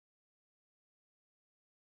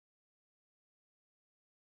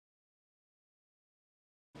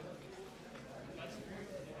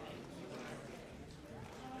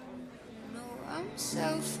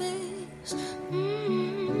Selfish,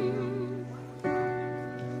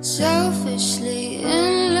 selfishly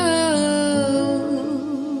in love.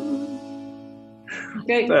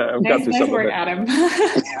 Good. Nice work, Adam.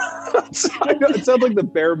 I know, it sounds like the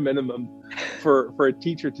bare minimum for a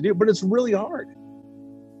teacher to do, but it's really hard.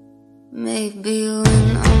 Maybe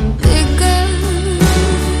when I'm bigger,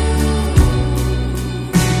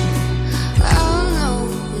 I'll know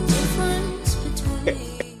the difference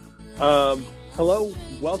between. Hello,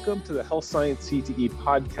 welcome to the Health Science CTE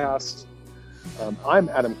podcast. I'm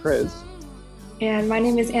Adam Kriz. And my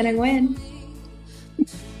name is Anna Nguyen.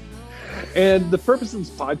 And the purpose of this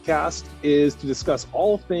podcast is to discuss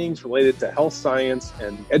all things related to health science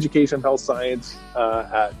and education of health science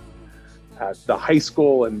at the high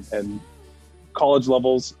school and college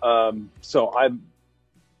levels. So I'm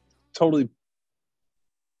totally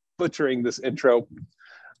butchering this intro.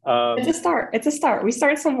 It's a start. We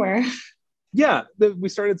start somewhere. Yeah, we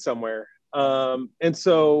started somewhere. And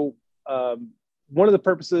so one of the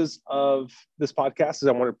purposes of this podcast is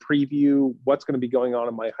I want to preview what's going to be going on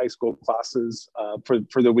in my high school classes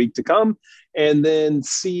for the week to come, and then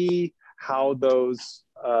see how those,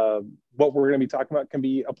 what we're going to be talking about can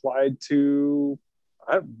be applied to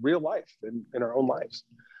real life in our own lives.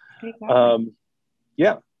 Exactly.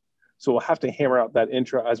 Yeah. So we'll have to hammer out that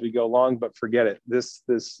intro as we go along, but forget it. This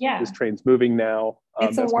train's moving now.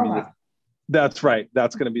 It's a warm-up. That's right.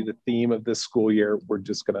 That's going to be the theme of this school year. We're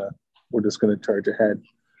just gonna charge ahead.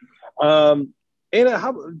 Anna,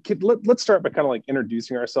 let's start by kind of like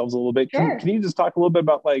introducing ourselves a little bit. Sure. Can you just talk a little bit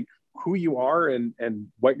about like who you are and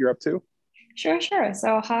what you're up to? Sure.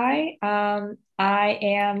 So hi, I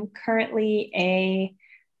am currently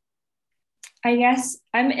I guess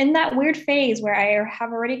I'm in that weird phase where I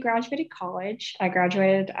have already graduated college. I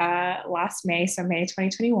graduated last May, so May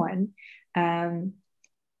 2021.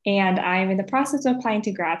 And I'm in the process of applying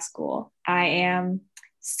to grad school. I am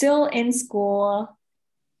still in school.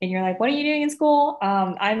 And you're like, what are you doing in school?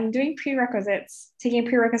 I'm doing taking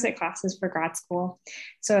prerequisite classes for grad school.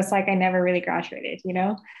 So it's like I never really graduated, you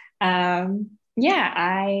know?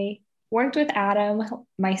 I worked with Adam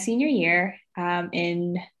my senior year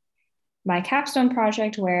in my capstone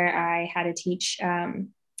project where I had to teach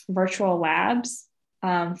virtual labs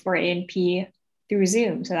for ANP through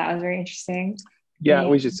Zoom. So that was very interesting. Yeah,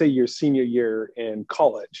 we should say your senior year in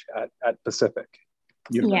college at Pacific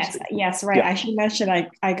University. Yes, right. Yeah. I should mention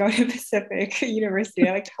I go to Pacific University.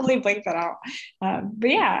 I totally blanked that out.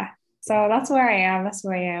 But yeah, so that's where I am. That's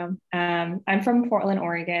who I am. I'm from Portland,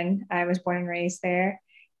 Oregon. I was born and raised there.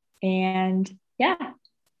 And yeah,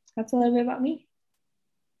 that's a little bit about me.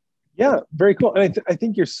 Yeah, very cool. And I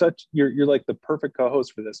think you're like the perfect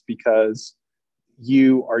co-host for this because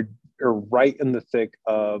you are right in the thick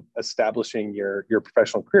of establishing your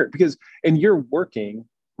professional career and you're working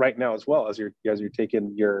right now as well as you're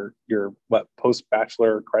taking your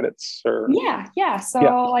post-bachelor credits or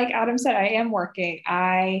like Adam said, I am working.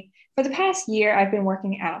 For the past year I've been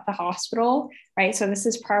working at the hospital, right? So this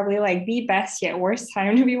is probably like the best yet worst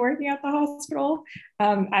time to be working at the hospital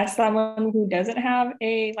as someone who doesn't have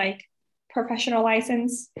a like professional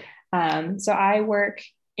license. So I work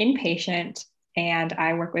inpatient and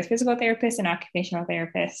I work with physical therapists and occupational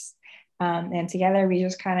therapists. And together we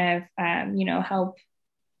just kind of, help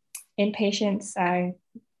inpatients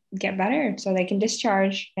get better so they can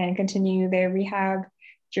discharge and continue their rehab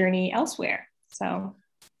journey elsewhere. So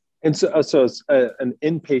an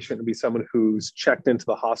inpatient would be someone who's checked into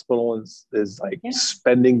the hospital and is like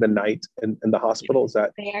spending the night in the hospital. Is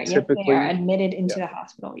that typically? They are admitted into the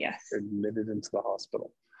hospital. Yes. Admitted into the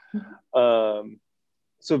hospital. Mm-hmm.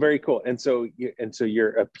 So very cool. And so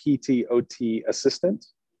you're a PT OT assistant?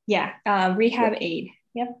 Yeah. Rehab aide.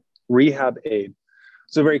 Yep. Rehab aide.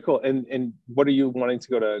 So very cool. And what are you wanting to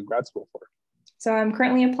go to grad school for? So I'm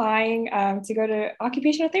currently applying to go to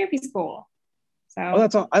occupational therapy school. So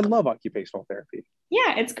I love occupational therapy.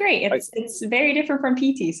 Yeah, it's great. It's very different from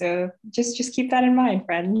PT. So just keep that in mind,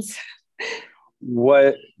 friends.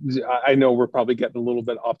 What I know we're probably getting a little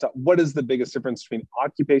bit off topic. What is the biggest difference between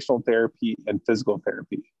occupational therapy and physical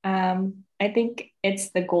therapy? I think it's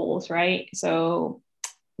the goals, right? So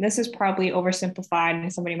this is probably oversimplified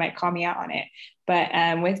and somebody might call me out on it. But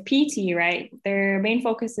with PT, right, their main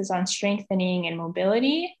focus is on strengthening and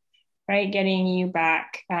mobility, right? Getting you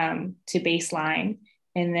back to baseline.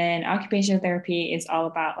 And then occupational therapy is all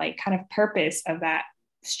about like kind of purpose of that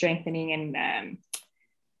strengthening and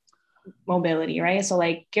mobility, right? So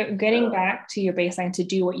like getting back to your baseline to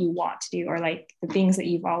do what you want to do, or like the things that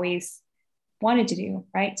you've always wanted to do,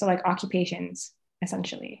 right? So like occupations,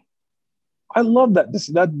 essentially. I love that.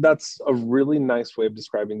 That's a really nice way of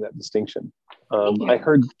describing that distinction. Thank I you.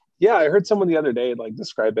 heard, yeah, I heard someone the other day like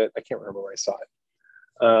describe it. I can't remember where I saw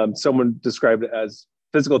it. Someone described it as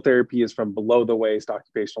physical therapy is from below the waist,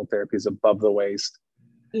 occupational therapy is above the waist.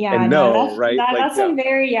 Yeah, And no, no, right? Like, that's yeah, a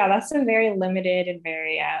very, yeah, that's a very limited and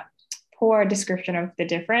very poor description of the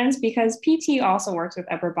difference, because PT also works with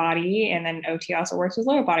upper body and then OT also works with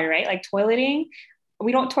lower body, right? Like toileting,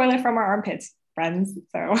 we don't toilet from our armpits, friends.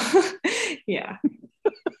 So yeah.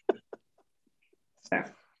 So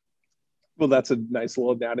well, that's a nice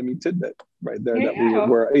little anatomy tidbit right there there that you go.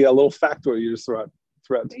 we're yeah, a little factoid you just throw out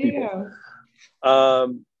to There you people. go.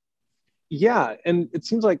 Um, yeah, and it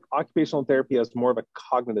seems like occupational therapy has more of a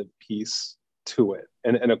cognitive piece to it,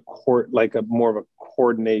 and a like a more of a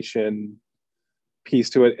coordination piece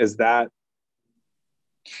to it. Is that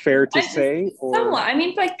fair to say? Or Somewhat. I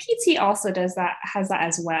mean, like PT also does that, has that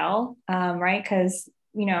as well, right? Because,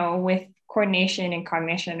 you know, with coordination and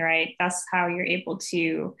cognition, right, that's how you're able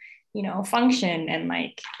to, you know, function and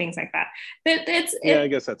like things like that. yeah, I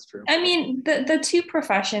guess that's true. I mean, the two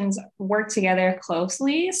professions work together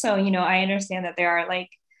closely. So, you know, I understand that there are like,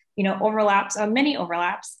 you know, overlaps, many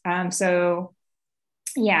overlaps. So,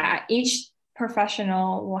 yeah, each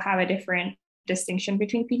professional will have a different distinction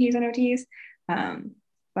between PTs and OTs. Um,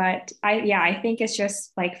 but I think it's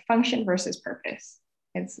just like function versus purpose.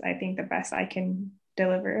 It's, I think, the best I can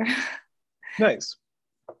deliver. Nice.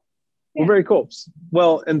 Yeah. Well, very cool.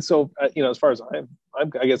 Well, and so you know, as far as I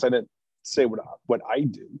guess I didn't say what I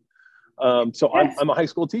do. So Yes, I'm a high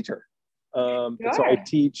school teacher. you And so I are.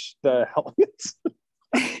 teach the health.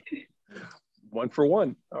 One for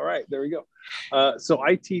one. All right, there we go. So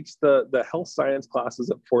I teach the health science classes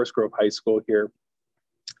at Forest Grove High School here,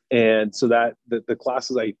 and so that the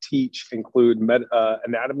classes I teach include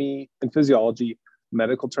anatomy and physiology,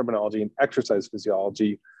 medical terminology, and exercise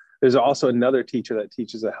physiology. There's also another teacher that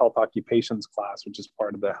teaches a health occupations class, which is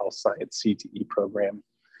part of the health science CTE program.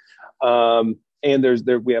 And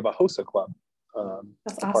we have a HOSA club,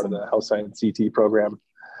 That's part of awesome. the health science CTE program.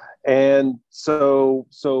 And so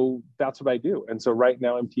that's what I do. And so right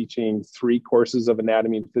now I'm teaching 3 courses of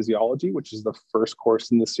anatomy and physiology, which is the first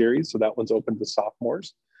course in the series. So that one's open to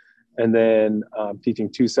sophomores. And then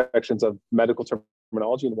teaching 2 sections of medical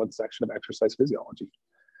terminology and 1 section of exercise physiology.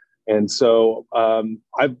 And so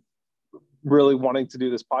I've really wanting to do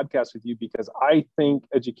this podcast with you because I think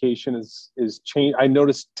education is change. I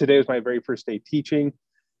noticed today was my very first day teaching,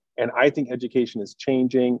 and I think education is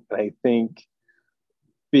changing. And I think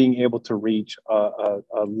being able to reach a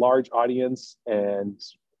large audience and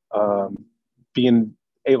being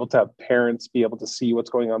able to have parents be able to see what's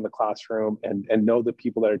going on in the classroom and know the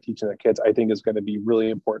people that are teaching their kids, I think is going to be really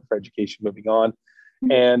important for education moving on.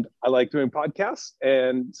 And I like doing podcasts.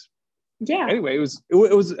 And Yeah. anyway, it was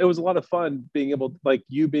a lot of fun being able to, like,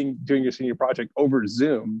 you doing your senior project over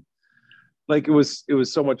Zoom. Like it was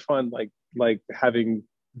so much fun, like having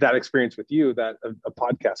that experience with you, that a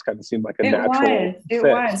podcast kind of seemed like a natural It fit.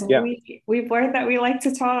 was. Yeah. We've learned that we like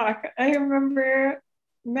to talk. I remember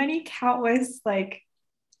many countless like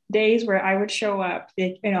days where I would show up,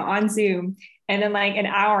 you know, on Zoom, and then like an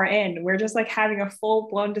hour in, we're just like having a full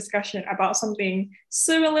blown discussion about something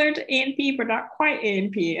similar to A&P, but not quite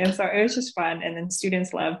A&P. And so it was just fun. And then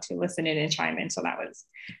students loved to listen in and chime in. So that was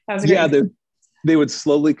a Yeah, great. they would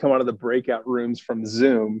slowly come out of the breakout rooms from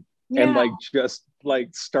Zoom and Yeah. like just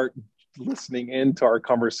like start listening into our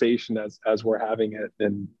conversation as we're having it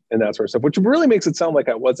and that sort of stuff, which really makes it sound like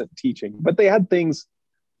I wasn't teaching, but they had things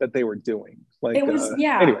that they were doing. Like It was,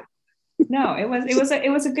 yeah. Anyway. No, it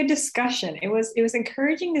was a good discussion. It was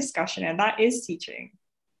encouraging discussion, and that is teaching.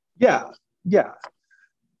 Yeah.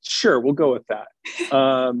 Sure, we'll go with that.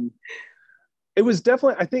 It was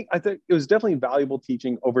definitely, I think it was definitely valuable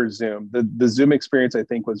teaching over Zoom. The Zoom experience, I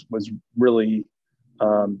think, was really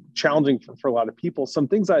challenging for a lot of people. Some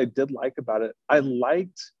things I did like about it, I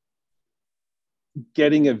liked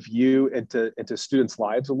getting a view into students'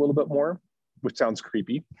 lives a little bit more, which sounds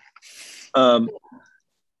creepy.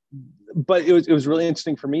 But it was really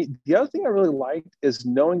interesting for me. The other thing I really liked is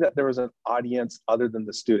knowing that there was an audience other than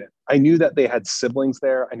the student. I knew that they had siblings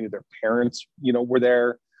there. I knew their parents, were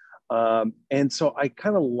there. And so I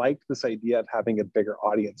kind of liked this idea of having a bigger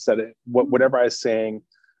audience, that whatever I was saying,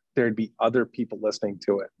 there'd be other people listening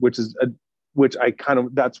to it, which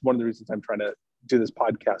that's one of the reasons I'm trying to do this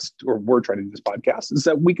podcast, or we're trying to do this podcast, is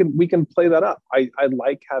that we can play that up. I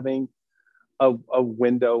like having a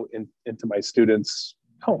window into my students'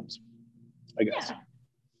 homes, I guess. Yeah.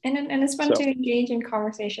 And it's fun to engage in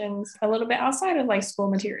conversations a little bit outside of like school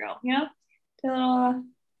material,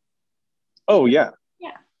 Oh yeah.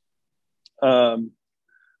 Yeah.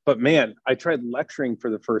 But man, I tried lecturing for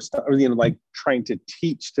the first time, or, like trying to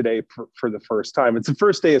teach today for the first time. It's the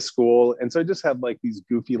first day of school. And so I just had like these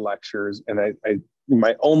goofy lectures. And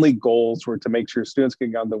my only goals were to make sure students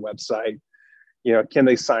could get on the website, can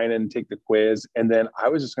they sign in and take the quiz? And then I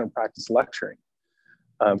was just going to practice lecturing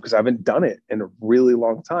because I haven't done it in a really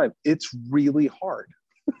long time. It's really hard.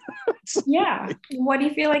 Yeah. What do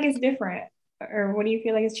you feel like is different? Or what do you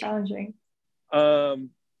feel like is challenging?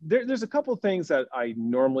 There's a couple of things that I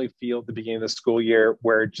normally feel at the beginning of the school year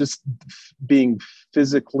where just being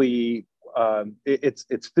physically,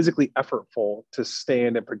 it's physically effortful to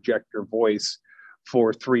stand and project your voice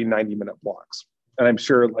for 3 90-minute blocks. And I'm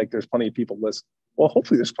sure like there's plenty of people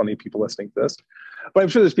hopefully there's plenty of people listening to this, but I'm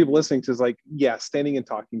sure there's people listening to this like, yeah, standing and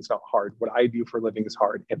talking is not hard. What I do for a living is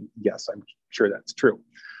hard. And yes, I'm sure that's true.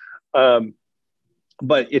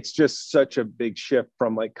 But it's just such a big shift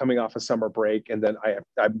from like coming off a summer break. And then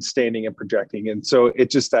I'm standing and projecting. And so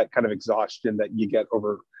it's just that kind of exhaustion that you get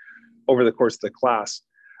over the course of the class.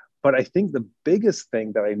 But I think the biggest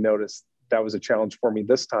thing that I noticed that was a challenge for me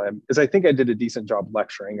this time is I think I did a decent job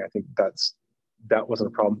lecturing. I think that wasn't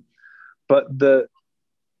a problem. But the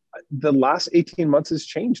last 18 months has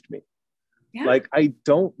changed me. Yeah. Like I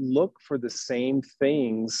don't look for the same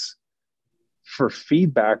things for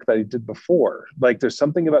feedback that I did before. Like there's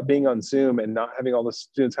something about being on Zoom and not having all the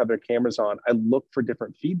students have their cameras on. I look for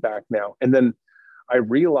different feedback now. And then I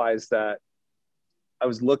realized that I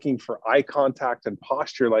was looking for eye contact and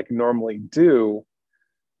posture like I normally do,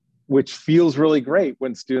 which feels really great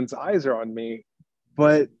when students' eyes are on me.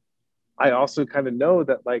 But I also kind of know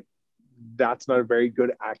that like, that's not a very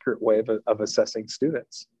good, accurate way of assessing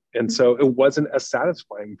students. And so it wasn't as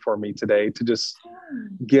satisfying for me today to just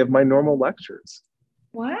give my normal lectures.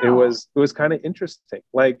 Wow. It was kind of interesting.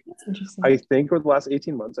 Like, interesting. I think over the last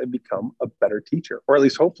 18 months, I've become a better teacher, or at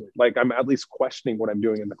least hopefully, like I'm at least questioning what I'm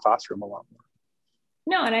doing in the classroom a lot more.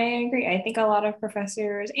 No, and I agree. I think a lot of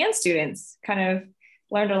professors and students kind of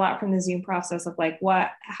learned a lot from the Zoom process of like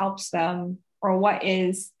what helps them, or what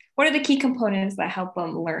are the key components that help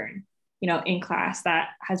them learn, in class that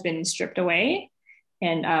has been stripped away,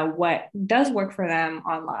 and what does work for them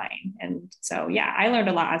online. And so, yeah, I learned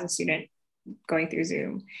a lot as a student going through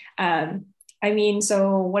Zoom.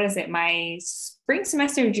 So what is it? My spring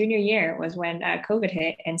semester of junior year was when COVID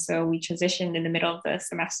hit. And so we transitioned in the middle of the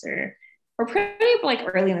semester, or pretty like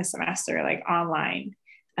early in the semester, like online.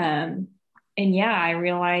 And yeah, I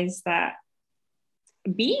realized that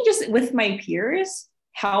being just with my peers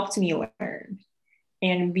helped me learn,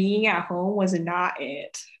 and being at home was not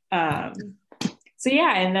it. So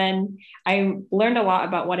yeah, and then I learned a lot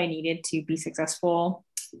about what I needed to be successful,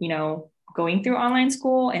 going through online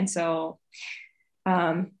school. And so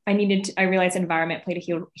I realized environment played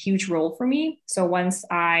a huge role for me. So once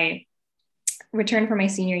I returned for my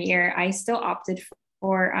senior year, I still opted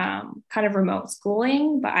for kind of remote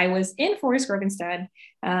schooling, but I was in Forest Grove instead,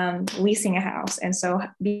 leasing a house. And so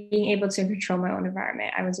being able to control my own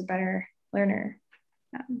environment, I was a better learner.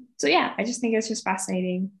 So yeah, I just think it's just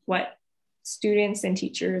fascinating what students and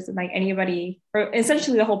teachers and like anybody, or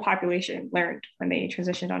essentially the whole population, learned when they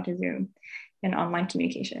transitioned onto Zoom and online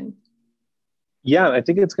communication. Yeah, I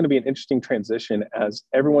think it's going to be an interesting transition as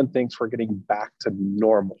everyone thinks we're getting back to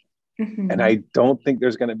normal. Mm-hmm. And I don't think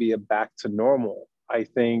there's going to be a back to normal. I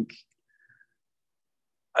think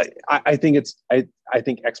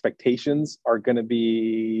expectations are going to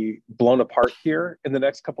be blown apart here in the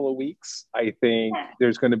next couple of weeks. I think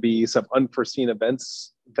there's going to be some unforeseen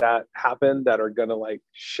events that happen that are going to like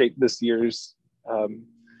shape this year's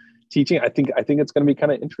teaching. I think it's going to be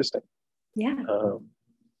kind of interesting. Yeah. Well,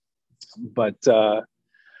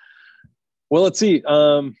 let's see.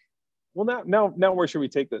 Well, now where should we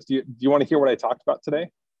take this? Do you want to hear what I talked about today?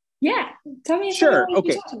 Yeah. Tell me. Sure. What okay.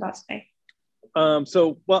 you talked about today.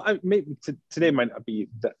 Today might not be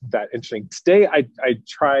that interesting. Today, I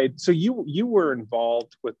tried. So you were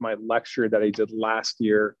involved with my lecture that I did last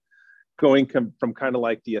year, going from kind of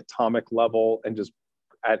like the atomic level and just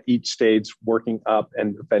at each stage working up,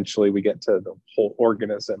 and eventually we get to the whole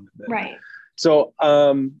organism. Right. So,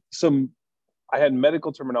 I had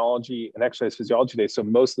medical terminology and exercise physiology today. So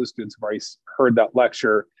most of the students have already heard that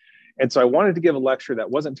lecture. And so I wanted to give a lecture that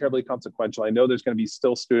wasn't terribly consequential. I know there's going to be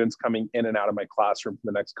still students coming in and out of my classroom for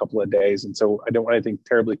the next couple of days. And so I don't want anything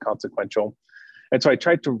terribly consequential. And so I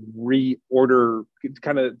tried to reorder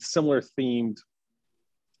kind of similar themed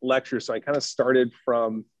lectures. So I kind of started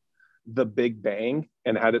from the Big Bang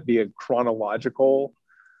and had it be a chronological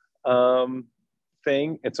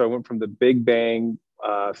thing. And so I went from the Big Bang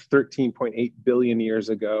 13.8 billion years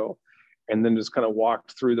ago, and then just kind of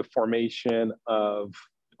walked through the formation of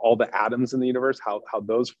all the atoms in the universe, how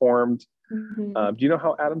those formed. Mhm. Do you know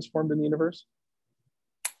how atoms formed in the universe?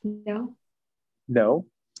 No. No.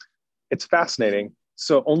 It's fascinating.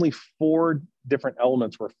 So only 4 different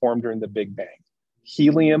elements were formed during the Big Bang: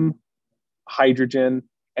 helium, hydrogen,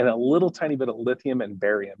 and a little tiny bit of lithium and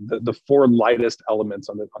barium, the 4 lightest elements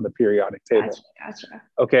on the periodic table. Gotcha.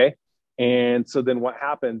 Okay. And so then what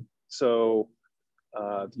happened? So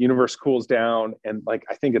the universe cools down, and like,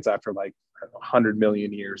 I think it's after like 100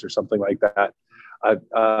 million years or something like that.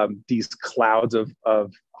 These clouds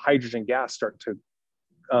of hydrogen gas start to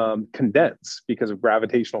condense because of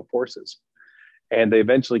gravitational forces. And they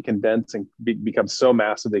eventually condense and become so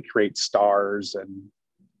massive, they create stars and,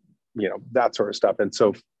 that sort of stuff. And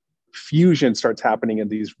so fusion starts happening in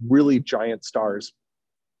these really giant stars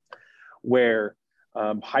where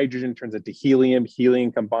hydrogen turns into helium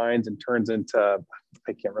combines and turns into,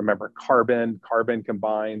 I can't remember, carbon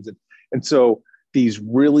combines. And so these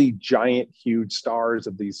really giant, huge stars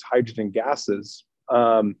of these hydrogen gases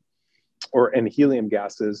and helium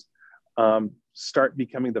gases start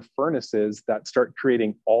becoming the furnaces that start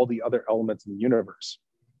creating all the other elements in the universe.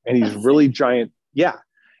 And these really giant, yeah.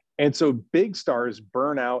 And so big stars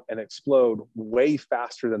burn out and explode way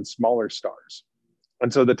faster than smaller stars.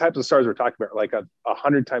 And so the types of stars we're talking about are like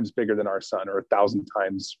 100 times bigger than our sun, or 1,000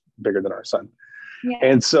 times bigger than our sun. Yeah.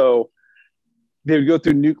 And so they would go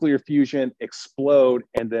through nuclear fusion, explode,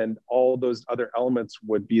 and then all those other elements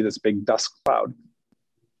would be this big dust cloud.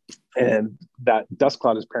 And that dust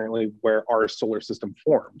cloud is apparently where our solar system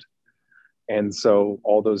formed. And so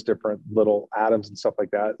all those different little atoms and stuff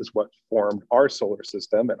like that is what formed our solar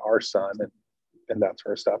system and our sun and that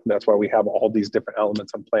sort of stuff. And that's why we have all these different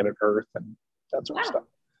elements on planet Earth and that sort of stuff.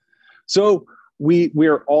 So we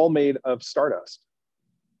are all made of stardust.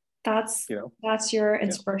 That's your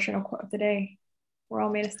inspirational quote of the day. We're all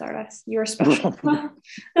made of stardust. You're special.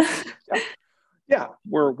 Yeah,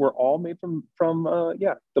 we're all made from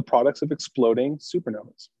the products of exploding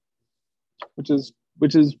supernovas, which is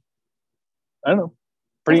I don't know,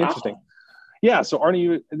 pretty interesting. Awesome. Yeah,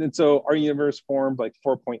 so our universe formed like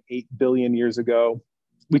 4.8 billion years ago.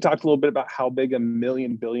 We talked a little bit about how big a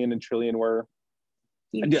million, billion, and trillion were.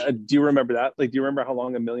 Do you remember that? Like, do you remember how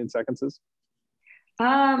long a million seconds is?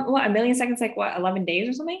 A million seconds, like what, 11 days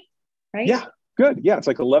or something, right? Yeah, good. Yeah, it's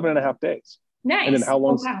like 11 and a half days. Nice. And then how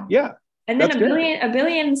long? Oh, wow. Yeah. And then a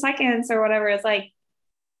billion seconds or whatever is like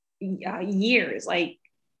years, like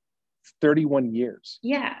 31 years.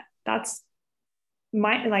 Yeah, that's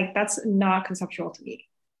not conceptual to me.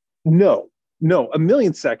 No, a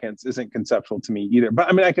million seconds isn't conceptual to me either. But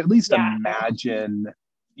I mean, I can at least imagine,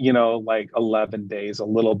 like 11 days a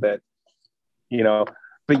little bit,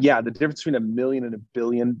 But yeah, the difference between a million and a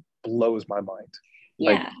billion blows my mind.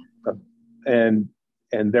 Yeah. And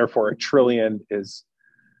therefore a trillion is,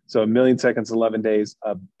 so a million seconds, 11 days,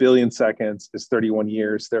 a billion seconds is 31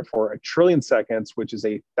 years. Therefore a trillion seconds, which is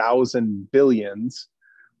 1,000 billions,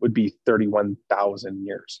 would be 31,000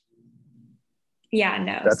 years. Yeah,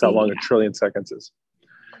 no. That's how long a trillion seconds is.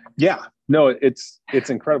 Yeah, no, it's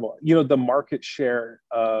incredible. The market share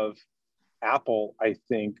of Apple, I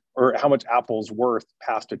think, or how much Apple's worth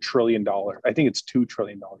passed $1 trillion. I think it's $2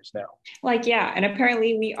 trillion now. Like, yeah. And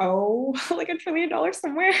apparently we owe like $1 trillion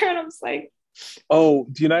somewhere. And I'm just like, oh,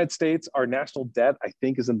 the United States, our national debt, I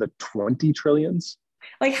think, is in the 20 trillions.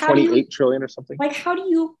 Like, how 28 trillion or something. Like, how do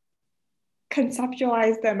you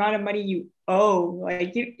conceptualize the amount of money you owe?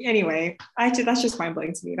 Like, anyway, that's just mind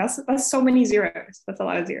blowing to me. That's so many zeros. That's a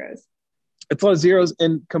lot of zeros. It's a lot of zeros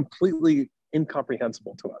and completely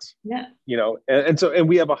incomprehensible to us. Yeah. And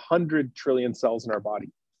we have 100 trillion cells in our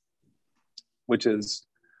body,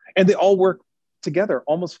 and they all work together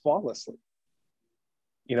almost flawlessly.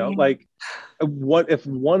 Like what if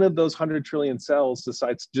one of those 100 trillion cells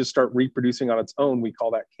decides to just start reproducing on its own, we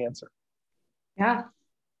call that cancer. Yeah.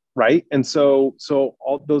 Right. And so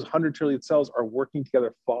all those 100 trillion cells are working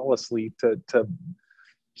together flawlessly to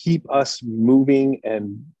keep us moving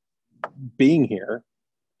and being here.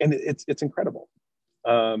 And it's incredible.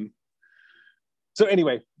 So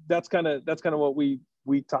anyway, that's kind of what we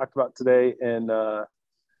talked about today in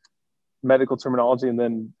medical terminology, and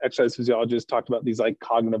then exercise physiologists talked about these like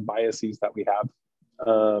cognitive biases that we have,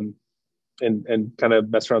 and kind of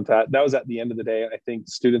messed around with that. That was at the end of the day. I think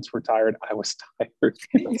students were tired. I was tired.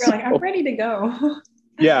 You're like, I'm ready to go.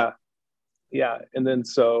 Yeah. And then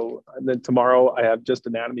tomorrow I have just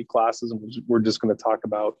anatomy classes, and we're just going to talk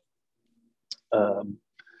about,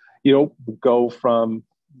 go from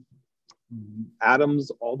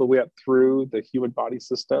atoms all the way up through the human body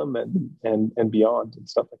system and beyond and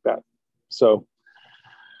stuff like that. So,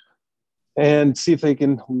 and see if they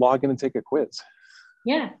can log in and take a quiz.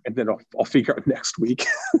 Yeah. And then I'll figure out next week.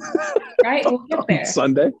 Right. We'll get On there.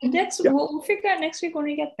 Sunday. Yeah. We'll figure out next week when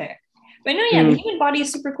we get there. But no, yeah, the Mm. human body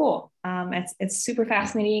is super cool. It's super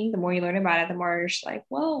fascinating. The more you learn about it, the more you're just like,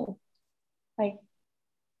 whoa, like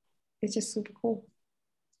it's just super cool.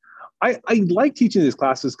 I like teaching these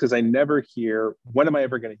classes because I never hear, when am I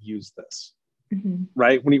ever going to use this? Mhm.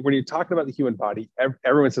 Right? When you're talking about the human body,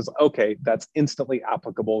 everyone says, okay, that's instantly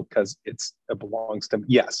applicable because it belongs to me.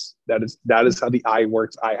 Yes, that is how the eye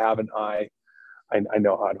works. I have an eye. I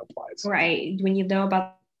know how it applies. Right. When you know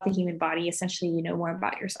about the human body, essentially you know more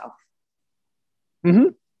about yourself. Mm-hmm.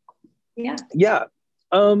 Yeah. Yeah.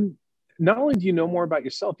 Not only do you know more about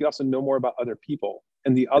yourself, you also know more about other people.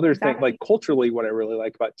 And the other thing, Exactly. like culturally, what I really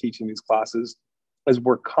like about teaching these classes is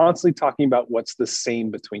we're constantly talking about what's the same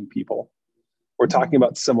between people. We're talking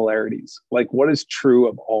about similarities, like what is true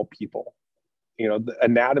of all people. You know, the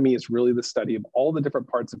anatomy is really the study of all the different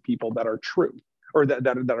parts of people that are true or that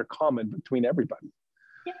are common between everybody.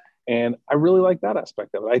 Yeah. And I really like that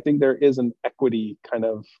aspect of it. I think there is an equity kind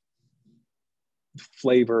of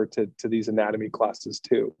flavor to these anatomy classes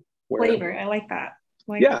too. Where, Flavor. I like that.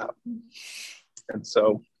 yeah. And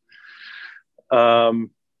so,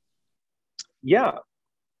 yeah.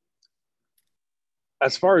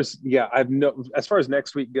 As far as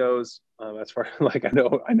next week goes, as far like I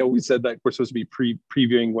know we said that we're supposed to be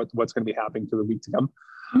previewing what's going to be happening for the week to come.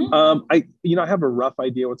 Mhm. I have a rough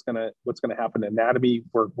idea what's gonna happen in anatomy.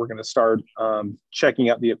 We're gonna start checking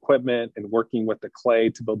out the equipment and working with the clay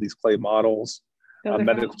to build these clay models. Those are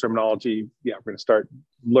Medical fun. terminology. Yeah, we're gonna start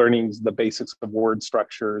learning the basics of word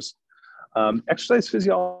structures. Exercise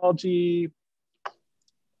physiology.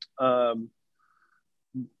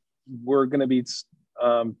 We're going to be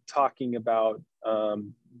talking about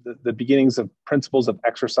the beginnings of principles of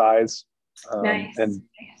exercise, Nice.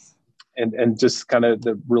 and just kind of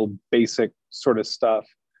the real basic sort of stuff.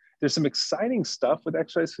 There's some exciting stuff with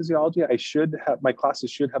exercise physiology. My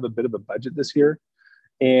classes should have a bit of a budget this year,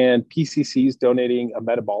 and PCC is donating a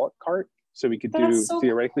metabolic cart, so we could That's so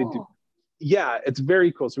theoretically cool. yeah, it's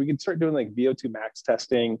very cool. So we can start doing like VO2 max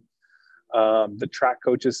testing. The track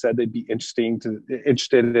coaches said they'd be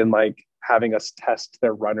interested in like having us test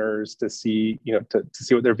their runners to see, to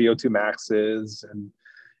see what their VO2 max is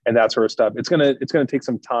and that sort of stuff. It's gonna take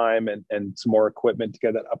some time and some more equipment to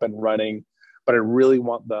get that up and running. But I really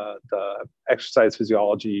want the exercise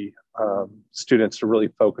physiology students to really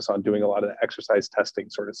focus on doing a lot of the exercise testing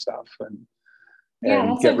sort of stuff Yeah,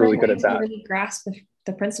 and that's a get really great good way at to that. really grasp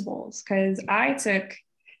the principles because I took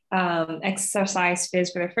exercise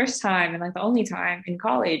phys for the first time and like the only time in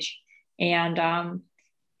college. And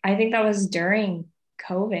I think that was during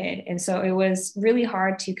COVID. And so it was really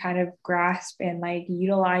hard to kind of grasp and like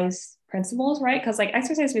utilize principles, right? Because like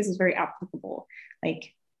exercise phys is very applicable.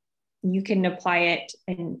 Like you can apply it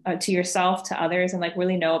to yourself, to others, and like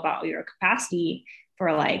really know about your capacity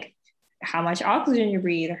for like how much oxygen you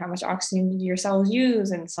breathe or how much oxygen your cells use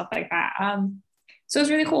and stuff like that. So it's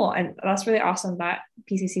really cool. And that's really awesome that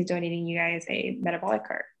PCC is donating you guys a metabolic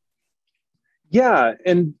cart. Yeah,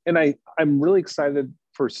 and I'm really excited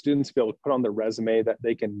for students to be able to put on their resume that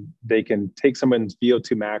they can take someone's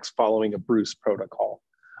VO2 max following a Bruce protocol.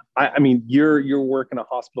 I mean, your work in a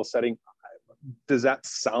hospital setting, does that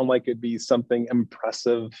sound like it'd be something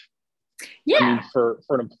impressive? Yeah. I mean, for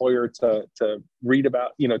an employer to read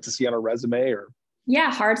about, to see on a resume or.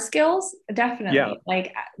 Yeah, hard skills, definitely. Yeah.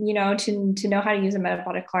 Like, to know how to use a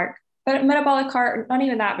metabolic cart, but a metabolic cart, not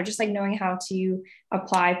even that, but just like knowing how to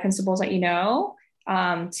apply principles that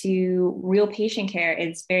to real patient care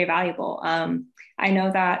is very valuable. I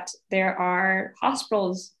know that there are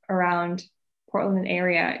hospitals around Portland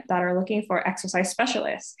area that are looking for exercise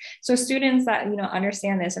specialists. So students that,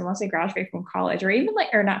 understand this and once they graduate from college or even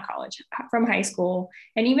or not college, from high school,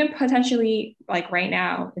 and even potentially like right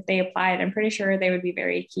now, if they applied, I'm pretty sure they would be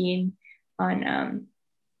very keen on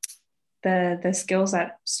the skills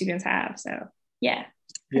that students have. So yeah,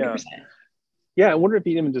 100%. Yeah. I wonder if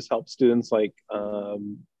you even just help students like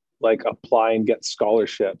apply and get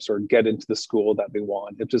scholarships or get into the school that they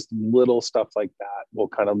want. If just little stuff like that will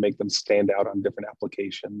kind of make them stand out on different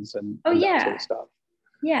applications and that sort of stuff.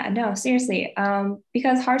 Yeah, no, seriously.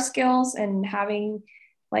 Because hard skills and having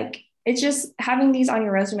it's just having these on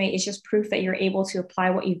your resume is just proof that you're able to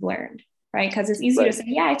apply what you've learned, right? Because it's easy to say,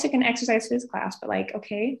 yeah, I took an exercise phys class, but like,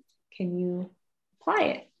 okay, can you apply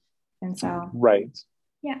it? And so, right.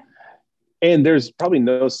 Yeah. And there's probably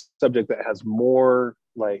no subject that has more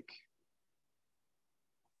like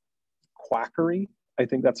quackery, I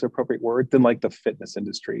think that's the appropriate word, than like the fitness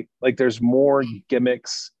industry. Like there's more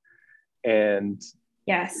gimmicks and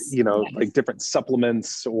Yes. like Yes. different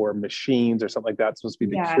supplements or machines or something like that. It's supposed to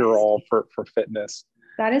be the Yes. cure all for fitness.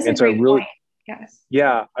 That is a And so I great really, point. Yes.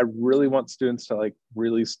 yeah, I really want students to like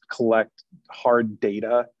really collect hard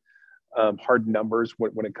data, hard numbers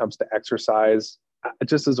when it comes to exercise,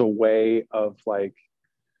 just as a way of like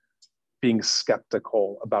being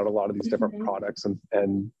skeptical about a lot of these different Mhm. products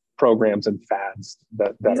and programs and fads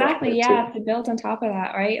that are out Exactly. there Yeah. too. To build on top of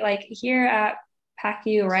that, right? Like here at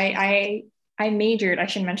PACU, right? I majored, I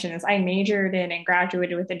should mention this. I majored in and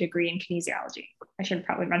graduated with a degree in kinesiology. I should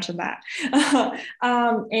probably mention that.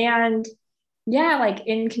 And yeah, like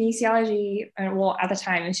in kinesiology, well, at the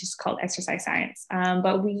time, it's just called exercise science.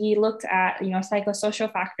 But we looked at,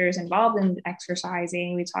 psychosocial factors involved in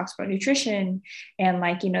exercising. We talked about nutrition and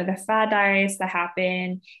like, the fad diets that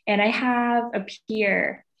happen. And I have a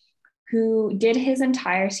peer who did his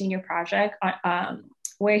entire senior project on,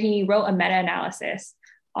 where he wrote a meta-analysis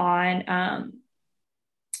on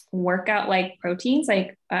workout like proteins,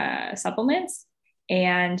 like supplements,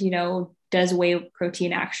 and does whey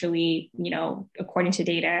protein actually, according to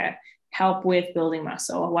data, help with building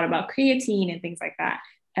muscle? What about creatine and things like that?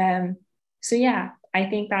 So yeah, I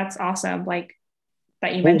think that's awesome. Like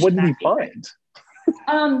that you Well, what mentioned did that he paper.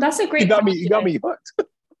 find? That's a You great got me. question. You got me hooked.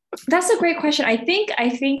 That's a great question. I think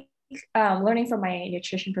learning from my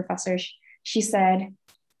nutrition professor, she said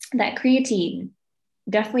that creatine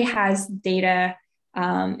definitely has data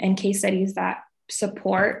and case studies that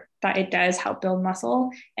support that it does help build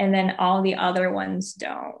muscle, and then all the other ones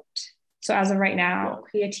don't. So as of right now,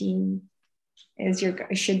 creatine is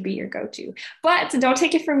should be your go-to, but don't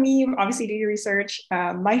take it from me. Obviously, do your research.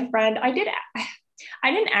 My friend, I didn't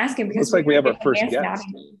ask him because Looks like we have in our first advanced guest.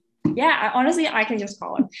 anatomy. Yeah, honestly, I can just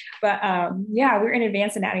call him. But yeah, we were in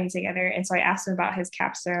advanced anatomy together, and so I asked him about his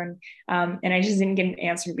capstone, and I just didn't get an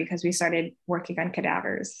answer because we started working on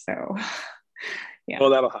cadavers. So yeah,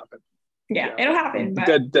 Well, that'll happen. yeah, it'll happen.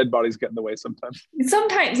 But Dead bodies get in the way sometimes.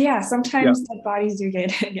 sometimes, yeah, sometimes dead bodies do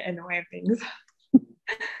get in the way of things.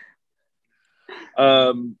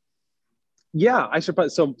 Yeah, I should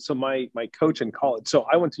probably, so my coach in college, so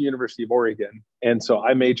I went to University of Oregon, and so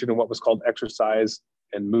I majored in what was called exercise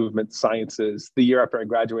and movement sciences. The year after I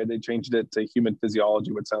graduated, they changed it to human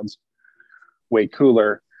physiology, which sounds way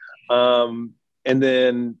cooler. And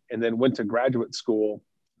then went to graduate school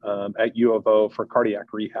at U of O for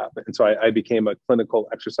cardiac rehab, and so I became a clinical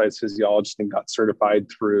exercise physiologist and got certified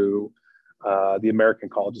through the American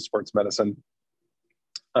College of Sports Medicine.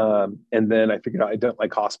 And then I figured out I didn't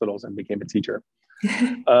like hospitals and became a teacher.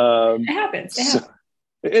 It happens.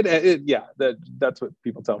 Yeah, that's what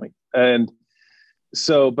people tell me. And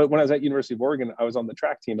so, but when I was at University of Oregon, I was on the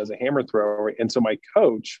track team as a hammer thrower. And so my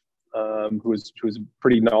coach, who was a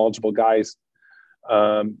pretty knowledgeable guy,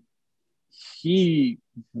 he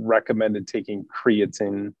recommended taking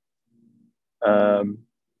creatine.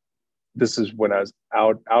 This is when I was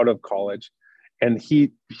out of college. And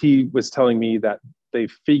he was telling me that they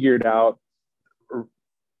figured out,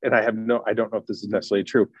 and I don't know if this is necessarily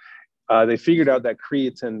true. They figured out that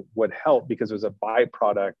creatine would help because it was a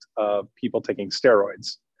byproduct of people taking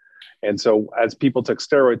steroids. And so as people took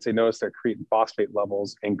steroids, they noticed their creatine phosphate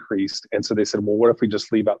levels increased. And so they said, well, what if we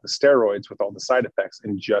just leave out the steroids with all the side effects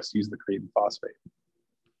and just use the creatine phosphate?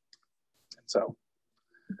 So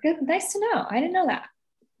Good, nice to know. I didn't know that.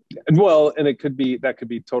 And it could be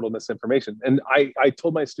total misinformation. And I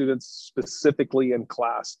told my students specifically in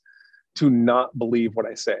class to not believe what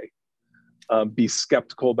I say. Be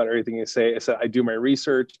skeptical about everything I say. I said, I do my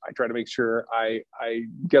research. I try to make sure I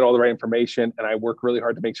get all the right information, and I work really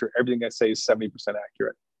hard to make sure everything I say is 70%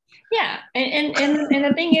 accurate. Yeah. And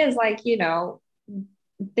the thing is, like,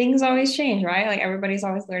 things always change, right? Like everybody's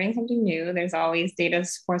always learning something new. There's always data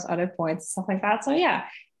supports other points, stuff like that. So yeah,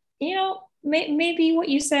 maybe what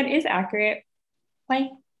you said is accurate,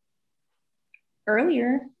 like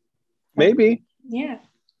earlier. Maybe. Yeah.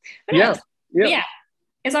 Yeah. Yeah.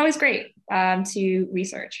 It's always great to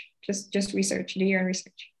research. Just research. Do your own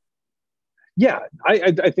research. Yeah,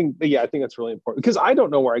 I think that's really important because I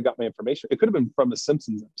don't know where I got my information. It could have been from a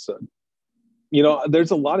Simpsons episode.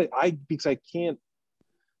 There's a lot of because I can't.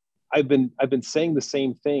 I've been saying the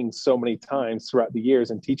same thing so many times throughout the years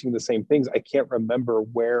and teaching the same things. I can't remember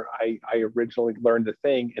where I originally learned the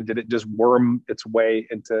thing, and did it just worm its way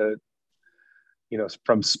into,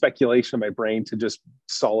 from speculation in my brain to just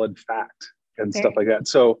solid fact and stuff like that.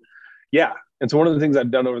 So, yeah. And so one of the things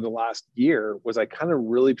I've done over the last year was I kind of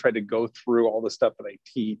really tried to go through all the stuff that I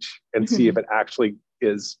teach and see if it actually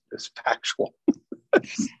is factual.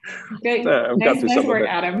 Good. Nice work,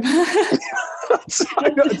 Adam.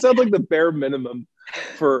 It sounds like the bare minimum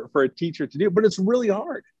for a teacher to do, but it's really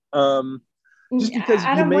hard. just because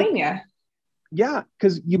I you don't make, blame you. yeah,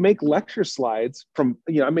 because you make lecture slides from,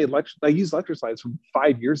 I used lecture slides from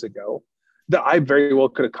 5 years ago that I very well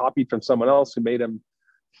could have copied from someone else who made them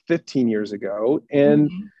 15 years ago. And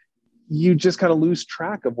Mhm. you just kind of lose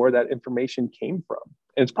track of where that information came from.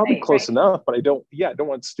 And it's probably Right, close right. enough, but I don't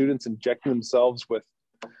want students injecting themselves with,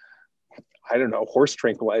 I don't know, horse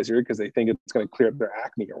tranquilizer because they think it's going to clear up their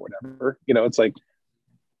acne or whatever. It's like,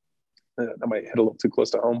 that might hit a little too close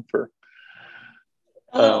to home for,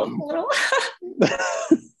 A little.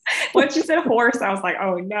 Once you said horse, I was like,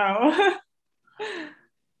 oh no.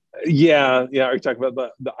 yeah. Are you talking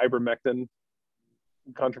about the ivermectin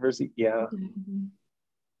controversy? Yeah. Mhm.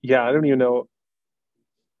 Yeah. I don't even know.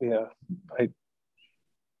 Yeah.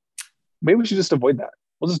 Maybe we should just avoid that.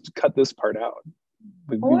 We'll just cut this part out.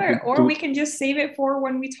 Or we can just save it for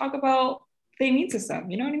when we talk about the immune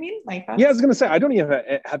system. You know what I mean? Like Yeah, I was that's going to say, I don't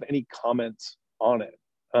even have any comments on it.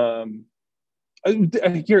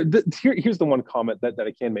 Here's the one comment that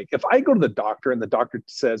I can make. If I go to the doctor and the doctor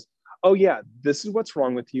says, oh yeah, this is what's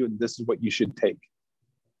wrong with you and this is what you should take,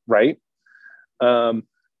 right?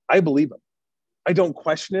 I believe him. I don't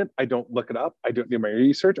question it. I don't look it up. I don't do my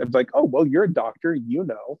research. I'm like, oh, well, you're a doctor, you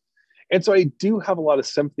know. And so I do have a lot of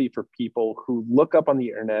sympathy for people who look up on the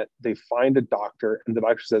internet, they find a doctor, and the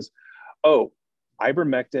doctor says, oh,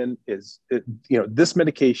 ivermectin this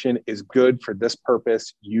medication is good for this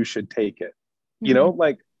purpose. You should take it. Mhm.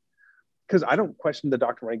 Like, because I don't question the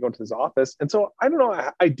doctor when I go into his office. And so I don't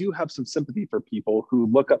know, I do have some sympathy for people who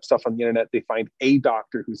look up stuff on the internet. They find a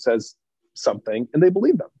doctor who says something and they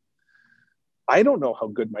believe them. I don't know how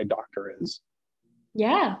good my doctor is.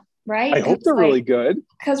 Yeah, right. I hope they're really good.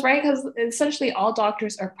 Because essentially all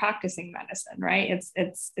doctors are practicing medicine, right?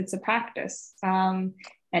 It's a practice, and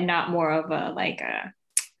not more of a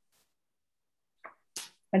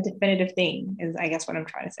definitive thing is I guess what I'm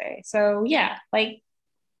trying to say. So yeah, like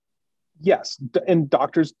Yes, and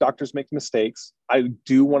doctors make mistakes. I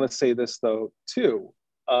do want to say this though too.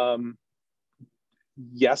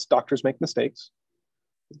 Yes, doctors make mistakes.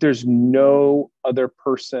 There's no other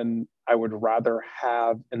person I would rather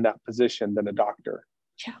have in that position than a doctor.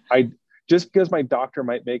 yeah, I just because my doctor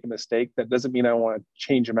might make a mistake, that doesn't mean I want to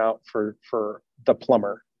change him out for the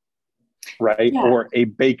plumber, right? yeah. Or a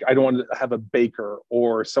bake. I don't want to have a baker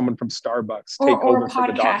or someone from Starbucks take Or over a for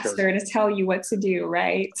the doctor. podcaster to tell you what to do,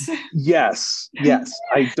 right? Yes.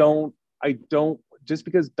 I don't just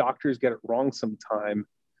because doctors get it wrong sometime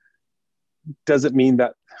doesn't mean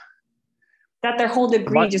that That their whole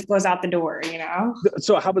degree my, just goes out the door, you know?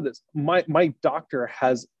 so how about this? My doctor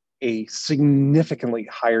has a significantly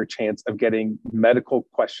higher chance of getting medical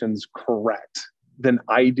questions correct than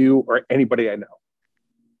I do or anybody I know.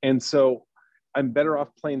 And so I'm better off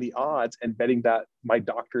playing the odds and betting that my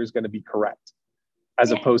doctor is going to be correct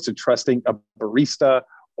as Yeah. opposed to trusting a barista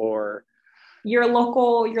or your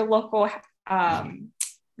local,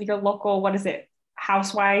 what is it,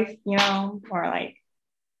 housewife, or like,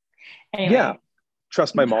 yeah, anyway.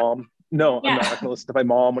 trust my mom. No, I'm Yeah. not going to listen to my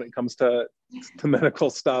mom when it comes to medical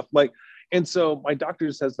stuff. And so my doctor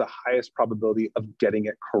just has the highest probability of getting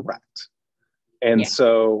it correct. And Yeah.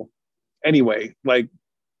 so anyway,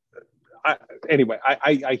 I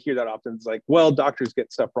hear that often. It's like, well, doctors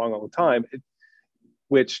get stuff wrong all the time,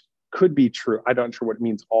 which could be true. I'm not sure what it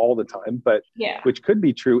means all the time, but Yeah. which could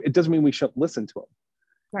be true. It doesn't mean we shouldn't listen to them.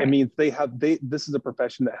 Right. It means this is a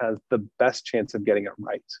profession that has the best chance of getting it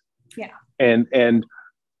right. Yeah. And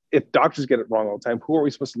if doctors get it wrong all the time, who are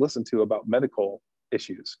we supposed to listen to about medical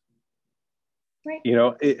issues? Right.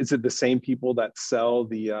 Is it the same people that sell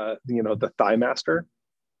the Thigh Master?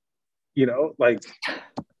 I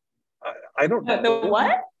don't know. The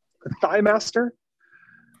what? Thigh Master?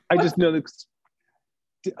 I just know that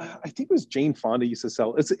I think it was Jane Fonda used to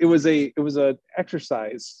sell. It was a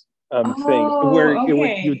exercise thing where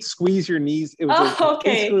okay. you would squeeze your knees. It was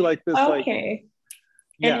okay. basically like this, okay.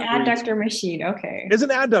 yeah, An adductor machine. Okay. It's an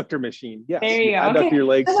adductor machine. Yes, There you go. adduct Okay. your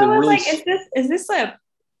legs So I to was really. like, is this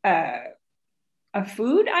a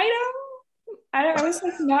food item? I was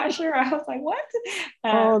like not sure. I was like, what?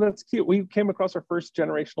 Oh, that's cute. We came across our first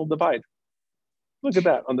generational divide. Look at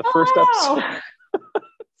that on the first wow. episode.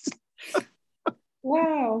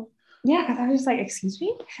 Wow. Yeah, because I was just like, excuse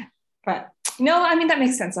me? But no, I mean, that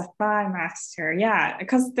makes sense. A Thigh Master. Yeah,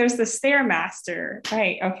 because there's the Stairmaster.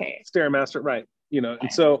 Right. Okay. Stairmaster, right. And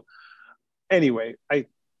so anyway,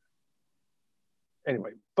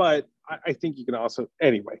 but I think you can also,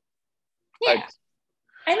 anyway. Yeah.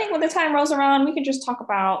 I think when the time rolls around, we can just talk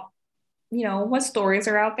about, what stories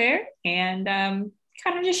are out there and kind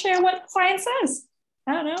of just share what science says.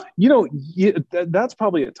 I don't know. That's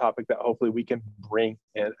probably a topic that hopefully we can bring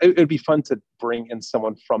in. It'd be fun to bring in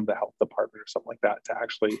someone from the health department or something like that to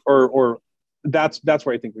actually, or that's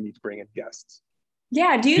where I think we need to bring in guests.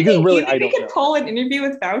 Yeah. Do you Because think, really, do you think I we don't could know. pull an interview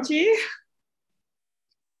with Fauci?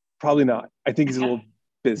 Probably not. I think he's a little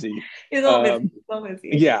busy. He's a little busy. He's a little busy.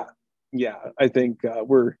 Yeah. I think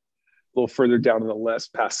we're a little further down on the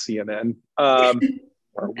list past CNN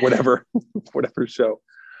or whatever show.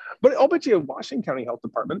 But I'll bet you Washington County Health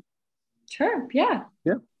Department. Sure. Yeah.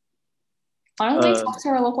 Yeah. Honestly, talk to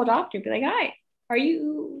our local doctor. Be like, "Hi, are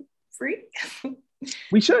you free?"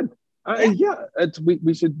 We should.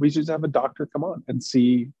 We should have a doctor come on and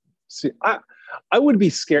see. I would be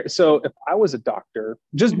scared. So if I was a doctor,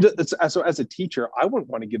 so as a teacher, I wouldn't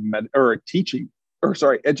want to give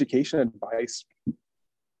education advice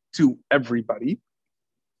to everybody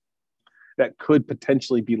that could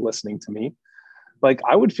potentially be listening to me. Like,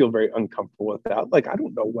 I would feel very uncomfortable with that. Like, I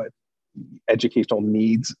don't know what educational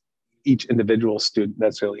needs each individual student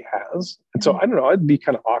necessarily has. And so I don't know, I'd be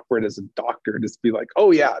kind of awkward as a doctor to be like,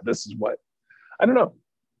 oh yeah, this is what, I don't know.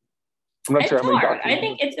 I'm not It's sure how many hard. doctors. I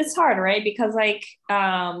think it's hard, right? Because like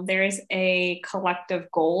there is a collective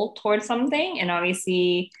goal towards something, and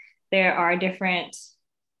obviously there are different,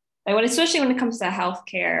 like especially when it comes to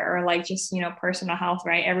healthcare or like just personal health,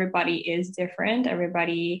 right? Everybody is different.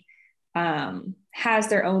 Everybody has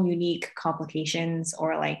their own unique complications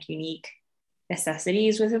or like unique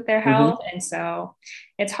necessities with their health. And so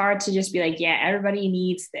it's hard to just be like, yeah, everybody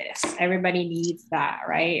needs this, everybody needs that,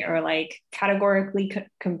 right? Or like categorically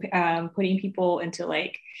putting people into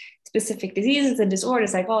like specific diseases and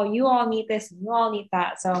disorders, like, oh, you all need this and you all need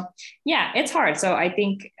that. So yeah, it's hard. So I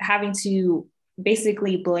think having to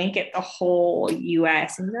basically blanket the whole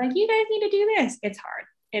US and be like, you guys need to do this, it's hard.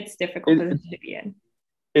 It's difficult position to be in.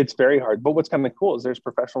 It's very hard. But what's kind of cool is there's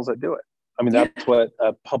professionals that do it. I mean, that's what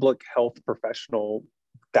a public health professional,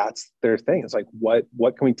 that's their thing. It's like, what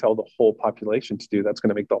can we tell the whole population to do that's going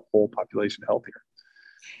to make the whole population healthier?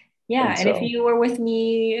 Yeah. And if you were with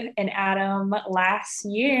me and Adam last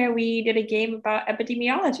year, we did a game about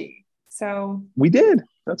epidemiology. So we did.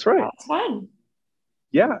 That's right. That was fun.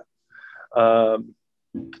 Yeah.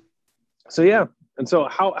 So yeah. And so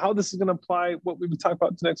how this is going to apply what we've been talking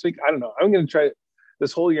about next week, I don't know. I'm going to try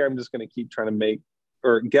this whole year. I'm just going to keep trying to make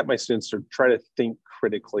or get my students to try to think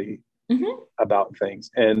critically about things.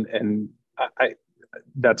 And I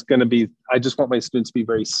that's going to be, I just want my students to be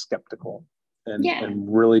very skeptical and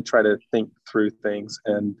really try to think through things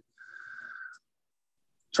and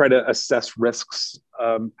try to assess risks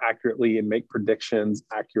accurately and make predictions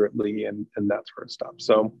accurately and that sort of stuff.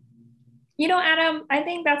 So, Adam, I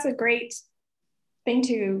think that's a great thing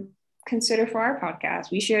to consider for our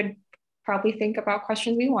podcast. We should probably think about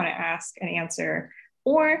questions we want to ask and answer,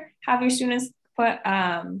 or have your students put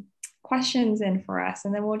questions in for us,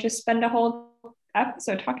 and then we'll just spend a whole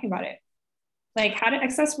episode talking about it. Like how to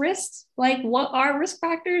assess risks, like what are risk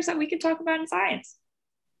factors that we can talk about in science?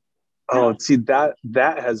 Oh, see, that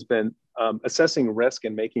has been assessing risk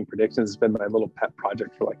and making predictions has been my little pet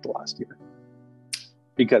project for like the last year.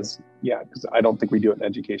 Because I don't think we do it in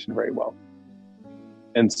education very well.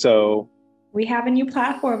 And so we have a new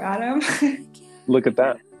platform, Adam. Look at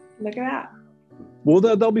that. Look at that. Well,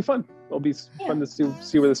 that'll be fun. It'll be fun to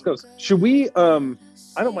see where this goes. Should we, I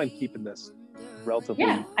don't mind keeping this relatively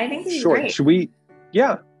I think this short. Is great. Should we,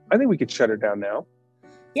 I think we could shut her down now.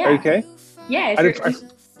 Yeah. Are you okay? Yeah.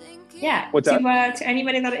 What's that? To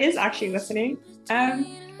anybody that is actually listening,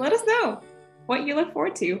 let us know what you look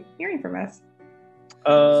forward to hearing from us.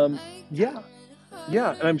 And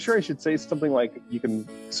I'm sure I should say something like you can.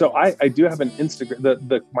 So I do have an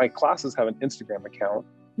Instagram. My classes have an Instagram account.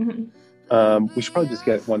 We should probably just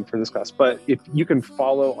get one for this class. But if you can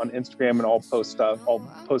follow on Instagram, and I'll post stuff. I'll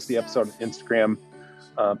post the episode on Instagram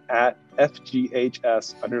at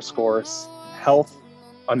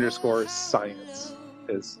FGHS_health_science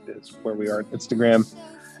is where we are on Instagram.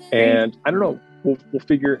 And I don't know. We'll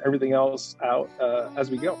figure everything else out as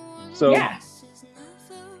we go. So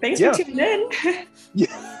thanks for tuning in.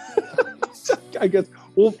 I guess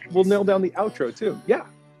we'll nail down the outro too. Yeah.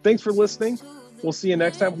 Thanks for listening. We'll see you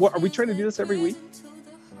next time. What are we trying to do this every week?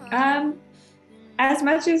 As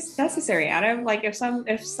much as necessary, Adam. Like if some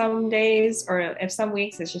days or if some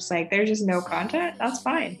weeks it's just like there's just no content, that's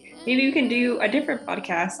fine. Maybe we can do a different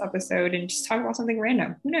podcast episode and just talk about something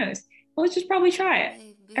random. Who knows? We'll just probably try it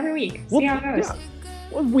every week. See how it goes. Yeah.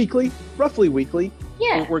 Well, roughly weekly.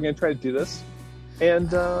 Yeah. We're going to try to do this.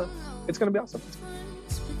 And it's going to be awesome.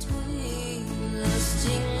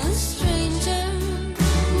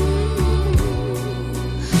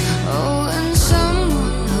 Oh, and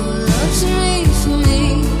someone who loves me for me.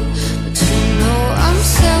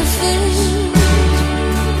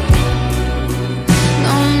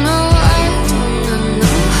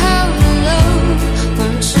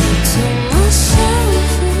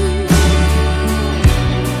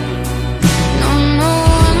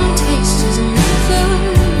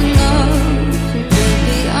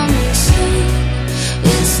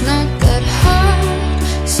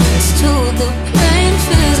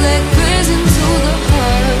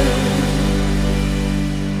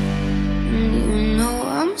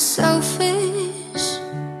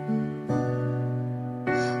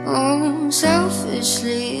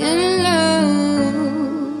 selfishly in love.